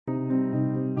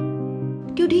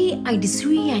Today I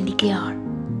decree and declare,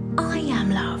 I am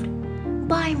loved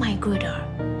by my Creator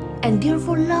and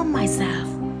therefore love myself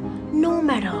no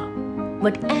matter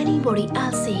what anybody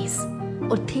else says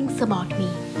or thinks about me.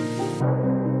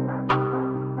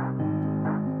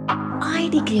 I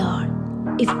declare,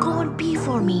 if God be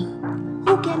for me,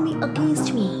 who can be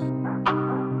against me?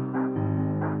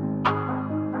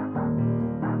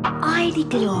 I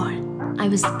declare, I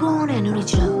was born an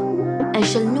original and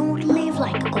shall not live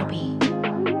like a copy.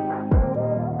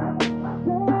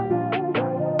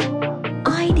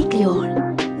 I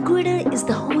declare, greater is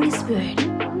the Holy Spirit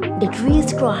that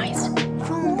raised Christ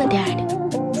from the dead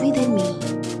within me.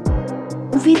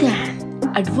 With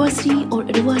an adversary or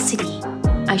adversity,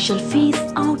 I shall face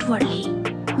outwardly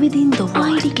within the world.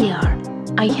 I declare,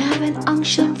 I have an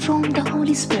unction from the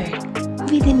Holy Spirit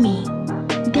within me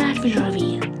that will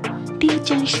reveal,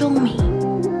 teach and show me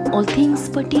all things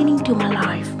pertaining to my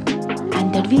life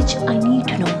and that which I need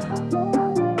to know.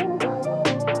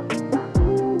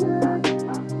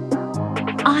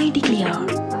 I declare,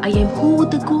 I am who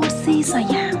the God says I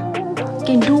am,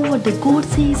 can do what the God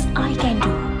says I can do,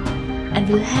 and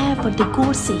will have what the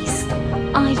God says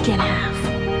I can have.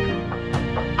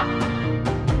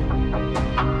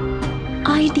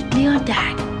 I declare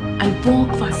that I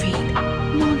walk by faith,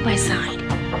 not by sight.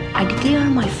 I declare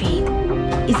my faith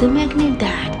is a magnet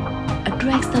that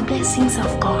attracts the blessings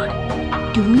of God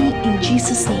to me in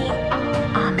Jesus' name.